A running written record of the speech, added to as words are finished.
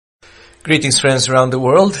Greetings friends around the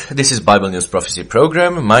world. This is Bible News Prophecy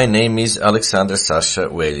Program. My name is Aleksandar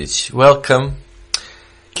Veljic. Welcome.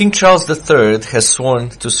 King Charles III has sworn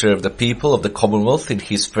to serve the people of the Commonwealth in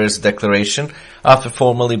his first declaration after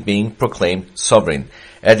formally being proclaimed sovereign.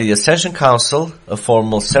 At the Ascension Council, a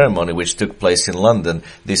formal ceremony which took place in London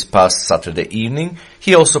this past Saturday evening,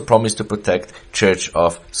 he also promised to protect Church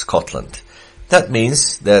of Scotland. That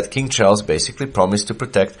means that King Charles basically promised to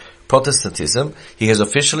protect Protestantism. He has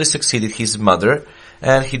officially succeeded his mother,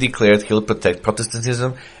 and he declared he'll protect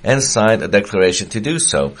Protestantism and signed a declaration to do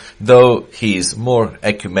so, though he is more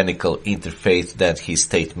ecumenical interfaith than his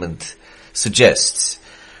statement suggests.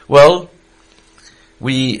 Well,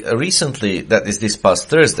 we recently, that is this past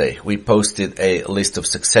Thursday, we posted a list of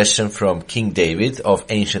succession from King David of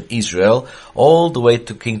ancient Israel all the way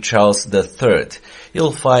to King Charles III.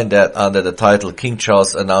 You'll find that under the title King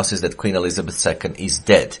Charles announces that Queen Elizabeth II is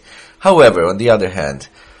dead. However, on the other hand,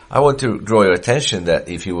 I want to draw your attention that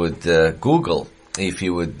if you would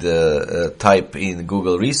type in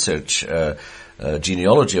Google research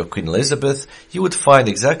genealogy of Queen Elizabeth, you would find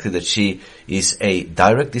exactly that she is a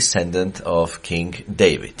direct descendant of King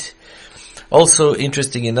David. Also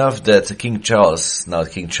interesting enough that King Charles,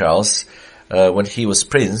 when he was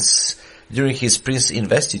prince, during his prince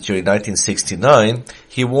investiture in 1969,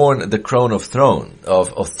 he wore the crown of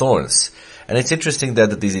thorns. And it's interesting that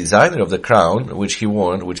the designer of the crown, which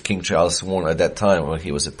King Charles wore at that time when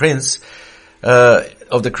he was a prince,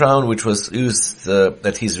 of the crown which was used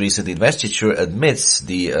at his recent investiture, admits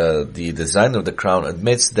the designer of the crown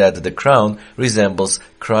admits that the crown resembles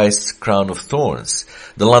Christ's crown of thorns.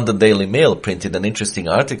 The London Daily Mail printed an interesting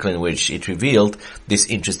article in which it revealed this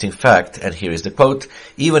interesting fact, and here is the quote: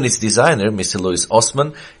 "Even its designer, Mr. Louis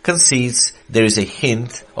Osman, concedes there is a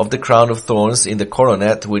hint of the crown of thorns in the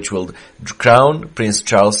coronet which will crown Prince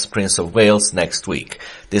Charles, Prince of Wales, next week."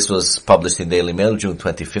 This was published in Daily Mail, June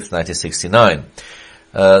 25th, 1969.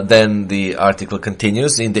 Then the article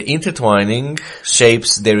continues, "In the intertwining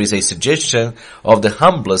shapes there is a suggestion of the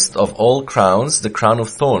humblest of all crowns, the crown of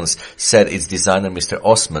thorns," said its designer, Mr.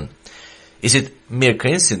 Osman. Is it mere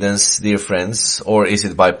coincidence, dear friends, or is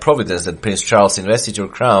it by providence that Prince Charles' investiture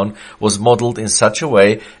crown was modeled in such a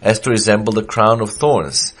way as to resemble the crown of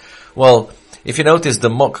thorns? Well, if you notice the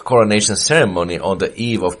mock coronation ceremony on the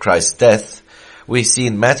eve of Christ's death, we see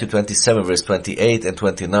in Matthew 27 verse 28 and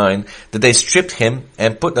 29 that they stripped him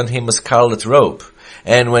and put on him a scarlet robe.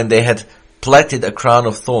 And when they had plaited a crown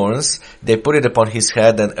of thorns, they put it upon his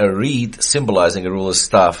head and a reed symbolizing a ruler's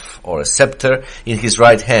staff or a scepter in his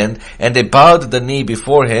right hand. And they bowed the knee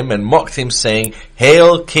before him and mocked him, saying,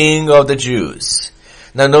 "Hail, King of the Jews."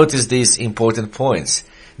 Now notice these important points.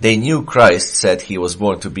 They knew Christ said he was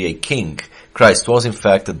born to be a king. Christ was in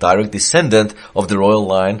fact a direct descendant of the royal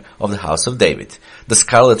line of the house of David. The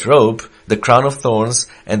scarlet robe, the crown of thorns,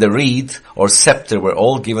 and the reed or scepter were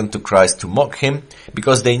all given to Christ to mock him,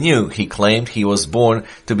 because they knew he claimed he was born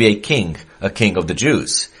to be a king of the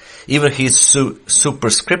Jews. Even his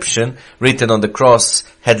superscription written on the cross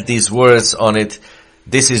had these words on it: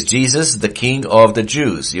 "This is Jesus, the King of the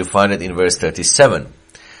Jews." You find it in verse 37.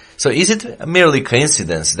 So is it merely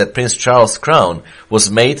coincidence that Prince Charles' crown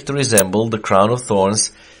was made to resemble the crown of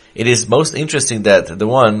thorns? It is most interesting that the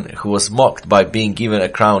one who was mocked by being given a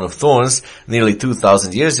crown of thorns nearly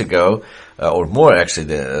 2,000 years ago, or more actually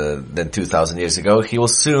than 2,000 years ago, he will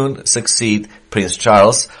soon succeed Prince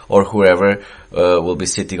Charles, or whoever will be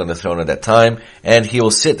sitting on the throne at that time, and he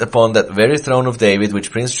will sit upon that very throne of David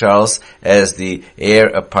which Prince Charles, as the heir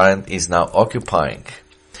apparent, is now occupying.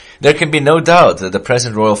 There can be no doubt that the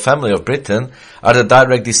present royal family of Britain are the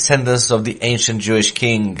direct descendants of the ancient Jewish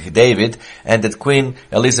King David, and that Queen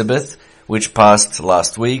Elizabeth, which passed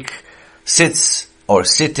last week,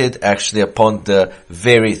 seated actually upon the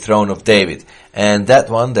very throne of David. And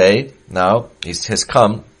that one day, now, it has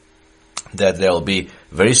come, that there will be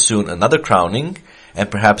very soon another crowning, and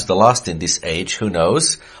perhaps the last in this age, who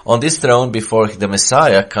knows, on this throne before the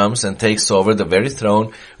Messiah comes and takes over the very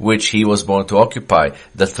throne which he was born to occupy,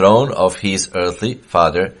 the throne of his earthly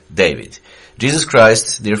father David. Jesus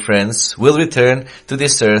Christ, dear friends, will return to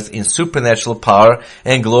this earth in supernatural power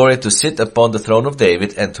and glory to sit upon the throne of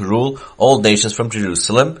David and to rule all nations from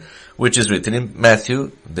Jerusalem, which is written in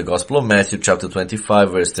Matthew, the Gospel of Matthew, chapter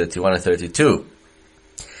 25, verse 31 and 32.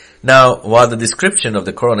 Now, while the description of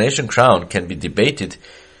the coronation crown can be debated,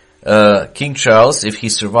 King Charles, if he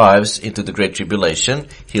survives into the Great Tribulation,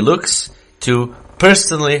 he looks to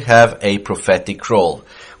personally have a prophetic role,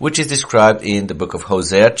 which is described in the book of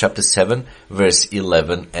Hosea, chapter 7, verse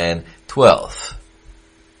 11 and 12.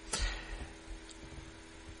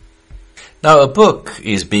 Now, a book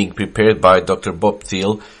is being prepared by Dr. Bob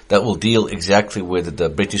Thiel that will deal exactly with the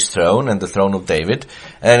British throne and the throne of David.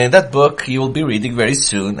 And in that book, you will be reading very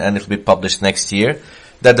soon, and it will be published next year,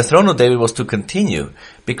 that the throne of David was to continue.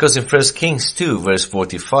 Because in 1 Kings 2, verse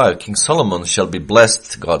 45, King Solomon shall be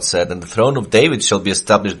blessed, God said, and the throne of David shall be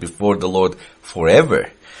established before the Lord forever.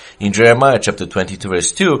 In Jeremiah chapter 22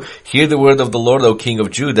 verse 2, hear the word of the Lord, O King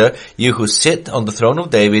of Judah, you who sit on the throne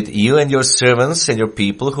of David, you and your servants and your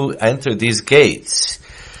people who enter these gates.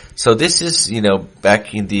 So this is,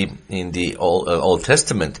 back in the Old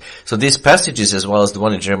Testament. So these passages, as well as the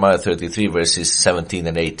one in Jeremiah 33 verses 17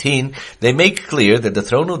 and 18, they make clear that the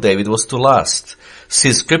throne of David was to last.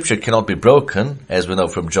 Since scripture cannot be broken, as we know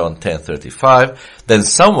from John 10:35, then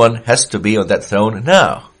someone has to be on that throne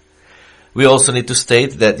now. We also need to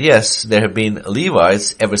state that, yes, there have been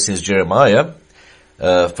Levites ever since Jeremiah,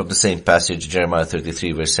 from the same passage, Jeremiah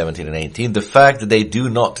 33, verse 17 and 18. The fact that they do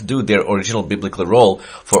not do their original biblical role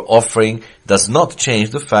for offering does not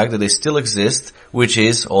change the fact that they still exist, which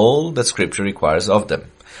is all that Scripture requires of them.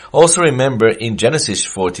 Also remember in Genesis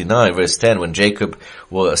 49 verse 10, when Jacob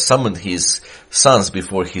summoned his sons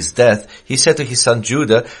before his death, he said to his son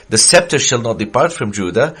Judah, the scepter shall not depart from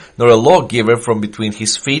Judah, nor a lawgiver from between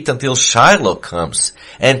his feet until Shiloh comes.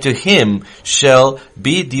 And to him shall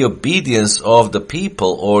be the obedience of the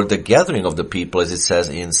people, or the gathering of the people, as it says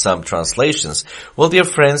in some translations. Well, dear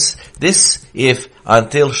friends, this, if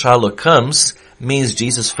until Shiloh comes, means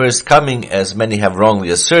Jesus' first coming, as many have wrongly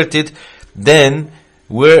asserted, then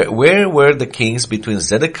where were the kings between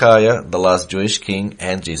Zedekiah, the last Jewish king,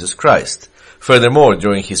 and Jesus Christ? Furthermore,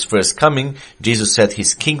 during his first coming, Jesus said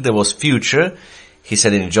his kingdom was future. He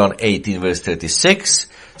said in John 18 verse 36,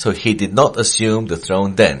 so he did not assume the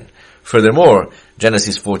throne then. Furthermore,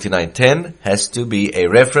 Genesis 49:10 has to be a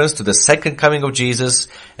reference to the second coming of Jesus,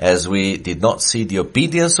 as we did not see the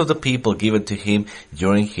obedience of the people given to him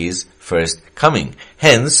during his first coming.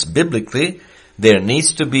 Hence, biblically, there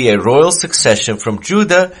needs to be a royal succession from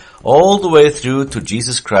Judah all the way through to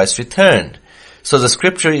Jesus Christ's return. So the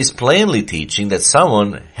scripture is plainly teaching that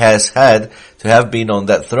someone has had to have been on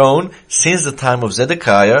that throne since the time of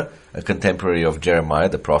Zedekiah, a contemporary of Jeremiah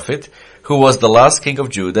the prophet, who was the last king of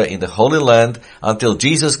Judah in the Holy Land until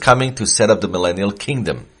Jesus coming to set up the millennial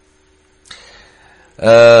kingdom.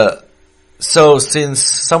 So since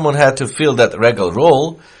someone had to fill that regal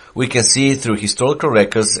role, we can see through historical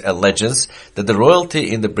records and legends that the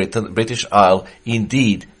royalty in the British Isle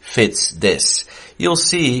indeed fits this. You'll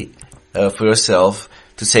see for yourself,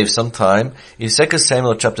 to save some time, in 2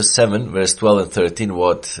 Samuel chapter 7, verse 12 and 13,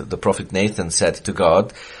 what the prophet Nathan said to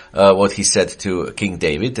God, what he said to King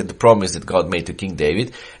David, and the promise that God made to King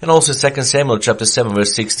David. And also 2 Samuel chapter 7,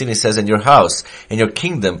 verse 16, it says, and your house and your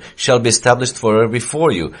kingdom shall be established forever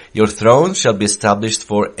before you. Your throne shall be established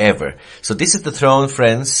forever. So this is the throne,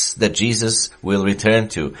 friends, that Jesus will return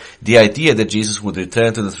to. The idea that Jesus would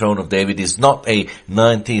return to the throne of David is not a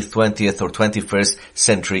 19th, 20th, or 21st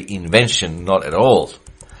century invention, not at all.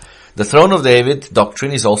 The throne of David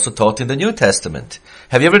doctrine is also taught in the New Testament.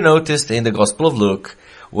 Have you ever noticed in the Gospel of Luke,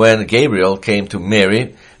 when Gabriel came to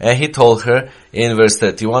Mary, and he told her in verse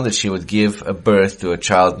 31 that she would give a birth to a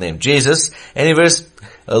child named Jesus, and in verse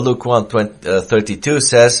Luke 1:32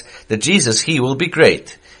 says that Jesus, he will be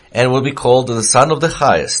great, and will be called the Son of the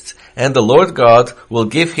Highest, and the Lord God will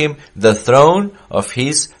give him the throne of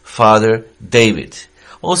his father David.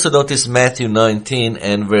 Also notice Matthew 19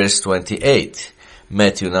 and verse 28.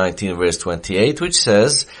 Matthew 19 verse 28, which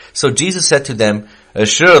says, so Jesus said to them,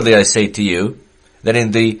 assuredly I say to you, that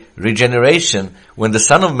in the regeneration, when the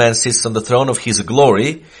Son of Man sits on the throne of his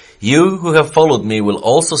glory, you who have followed me will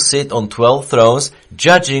also sit on 12 thrones,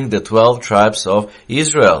 judging the 12 tribes of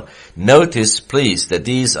Israel. Notice, please, that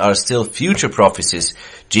these are still future prophecies.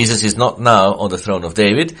 Jesus is not now on the throne of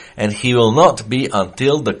David, and he will not be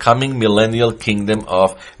until the coming millennial kingdom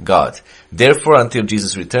of God. Therefore, until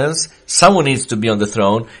Jesus returns, someone needs to be on the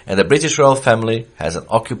throne, and the British royal family has an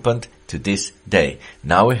occupant to this day.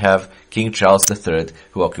 Now we have King Charles III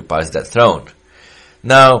who occupies that throne.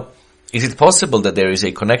 Now, is it possible that there is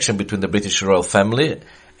a connection between the British royal family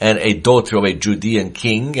and a daughter of a Judean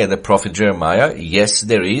king and the prophet Jeremiah? Yes,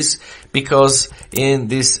 there is, because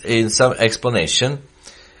in some explanation,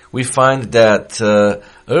 we find that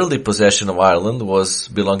early possession of Ireland was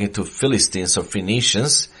belonging to Philistines or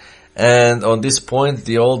Phoenicians, and on this point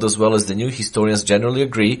the old as well as the new historians generally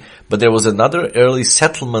agree, but there was another early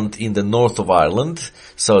settlement in the north of Ireland,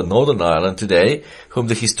 so Northern Ireland today, whom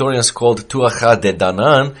the historians called Tuatha de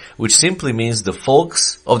Danann, which simply means the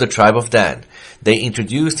folks of the tribe of Dan. They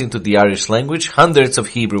introduced into the Irish language hundreds of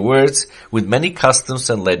Hebrew words with many customs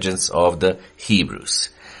and legends of the Hebrews.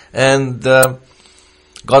 And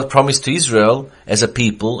God promised to Israel as a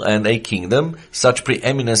people and a kingdom such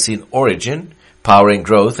preeminence in origin, power and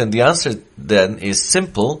growth, and the answer then is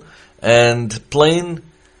simple and plain,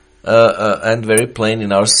 and very plain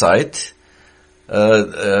in our sight.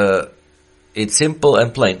 It's simple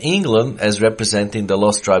and plain. England, as representing the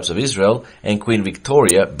lost tribes of Israel, and Queen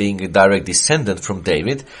Victoria being a direct descendant from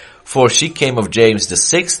David, for she came of James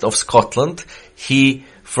VI of Scotland, he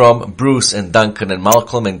from Bruce and Duncan and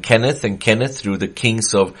Malcolm and Kenneth through the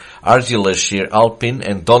kings of Argyllshire, Alpin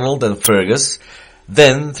and Donald and Fergus,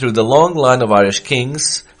 then through the long line of Irish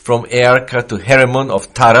kings, from Earca to Heremon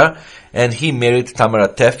of Tara, and he married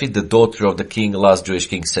Tamaratefi, the daughter of the last Jewish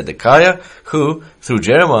king Zedekiah, who, through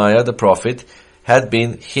Jeremiah the prophet, had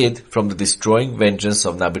been hid from the destroying vengeance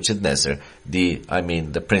of Nebuchadnezzar, the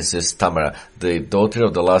princess Tamara, the daughter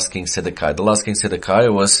of the last king Zedekiah. The last king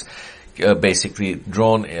Zedekiah was basically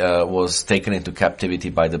was taken into captivity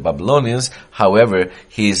by the Babylonians. However,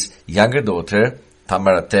 his younger daughter,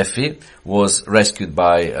 Tamaratefi, was rescued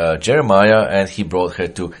by Jeremiah, and he brought her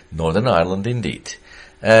to Northern Ireland indeed.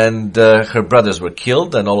 And her brothers were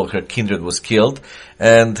killed, and all of her kindred was killed,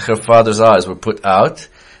 and her father's eyes were put out,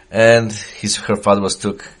 and her father was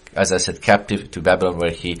took, as I said, captive to Babylon,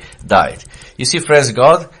 where he died. You see, friends,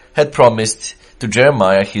 God had promised to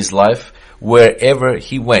Jeremiah his life wherever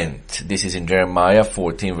he went. This is in Jeremiah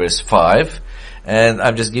 14 verse 5. And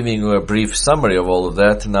I'm just giving you a brief summary of all of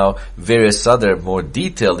that. Now, various other more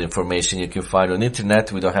detailed information you can find on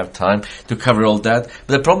internet. We don't have time to cover all that.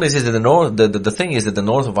 But the problem is that the thing is that the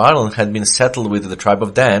north of Ireland had been settled with the tribe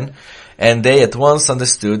of Dan, and they at once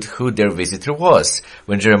understood who their visitor was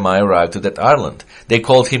when Jeremiah arrived to that Ireland. They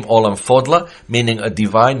called him Olam Fodla, meaning a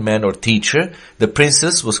divine man or teacher. The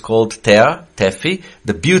princess was called Tefi,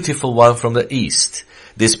 the beautiful one from the east.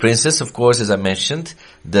 This princess, of course, as I mentioned,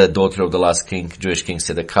 the daughter of the last Jewish king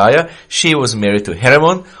Zedekiah, she was married to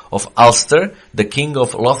Heremon of Ulster, the king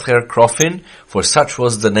of Lothar Crofin, for such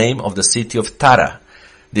was the name of the city of Tara.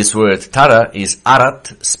 This word Tara is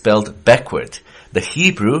Arat, spelled backward. The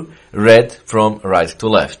Hebrew read from right to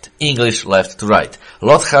left, English left to right.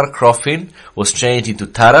 Lothar Crofin was changed into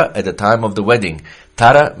Tara at the time of the wedding.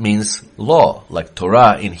 Tara means law, like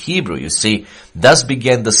Torah in Hebrew, you see. Thus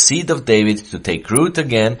began the seed of David to take root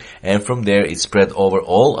again, and from there it spread over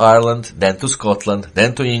all Ireland, then to Scotland,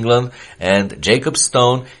 then to England, and Jacob's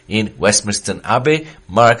stone in Westminster Abbey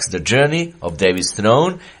marks the journey of David's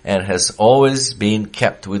throne, and has always been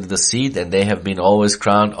kept with the seed, and they have been always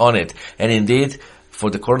crowned on it. And indeed, for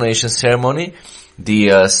the coronation ceremony,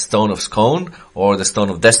 the stone of Scone, or the stone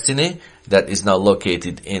of destiny, that is now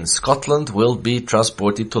located in Scotland, will be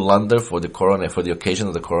transported to London for the occasion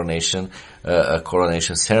of the coronation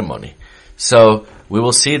ceremony. So we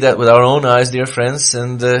will see that with our own eyes, dear friends,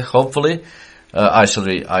 and hopefully I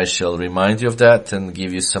shall remind you of that and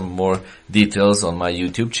give you some more details on my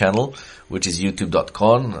YouTube channel, which is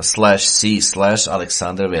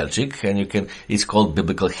youtube.com/c/Aleksandar Veljic, and it's called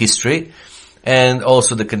Biblical History. And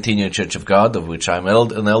also the Continuing Church of God, of which I'm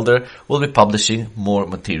an elder, will be publishing more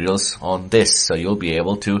materials on this, so you'll be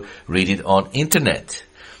able to read it on internet.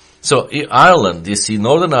 So Ireland, you see,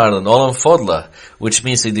 Northern Ireland, Olam Fodla, which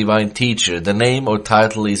means a divine teacher. The name or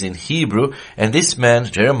title is in Hebrew, and this man,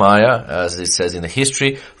 Jeremiah, as it says in the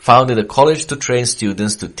history, founded a college to train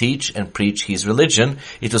students to teach and preach his religion.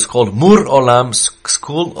 It was called Mur Olam,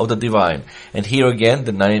 School of the Divine. And here again,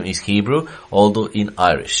 the name is Hebrew, although in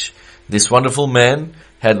Irish. This wonderful man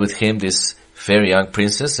had with him this fair young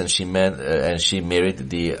princess, and she married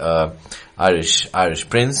the Irish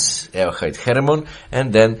prince Eochaid Heremon,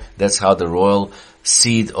 and then that's how the royal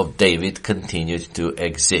seed of David continued to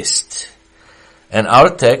exist. And our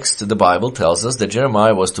text, the Bible, tells us that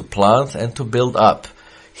Jeremiah was to plant and to build up.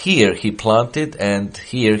 Here he planted, and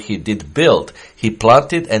here he did build. He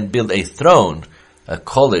planted and built a throne, a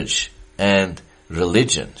college, and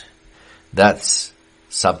religion. That's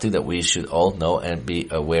something that we should all know and be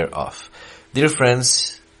aware of. Dear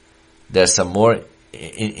friends, there's some more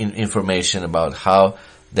information about how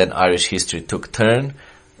then Irish history took turn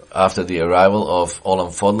after the arrival of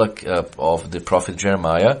Olam Fodla, of the prophet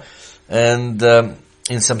Jeremiah, and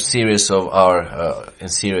in some series of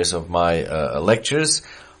my lectures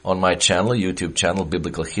on my channel, YouTube channel,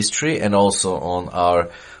 Biblical History, and also on our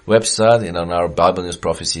website and on our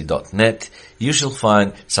BibleNewsProphecy.net, you shall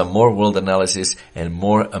find some more world analysis and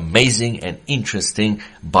more amazing and interesting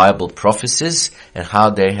Bible prophecies and how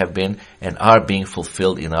they have been and are being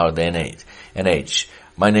fulfilled in our day and age.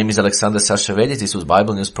 My name is Aleksandar Veljic. This was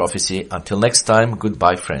Bible News Prophecy. Until next time,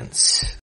 goodbye, friends.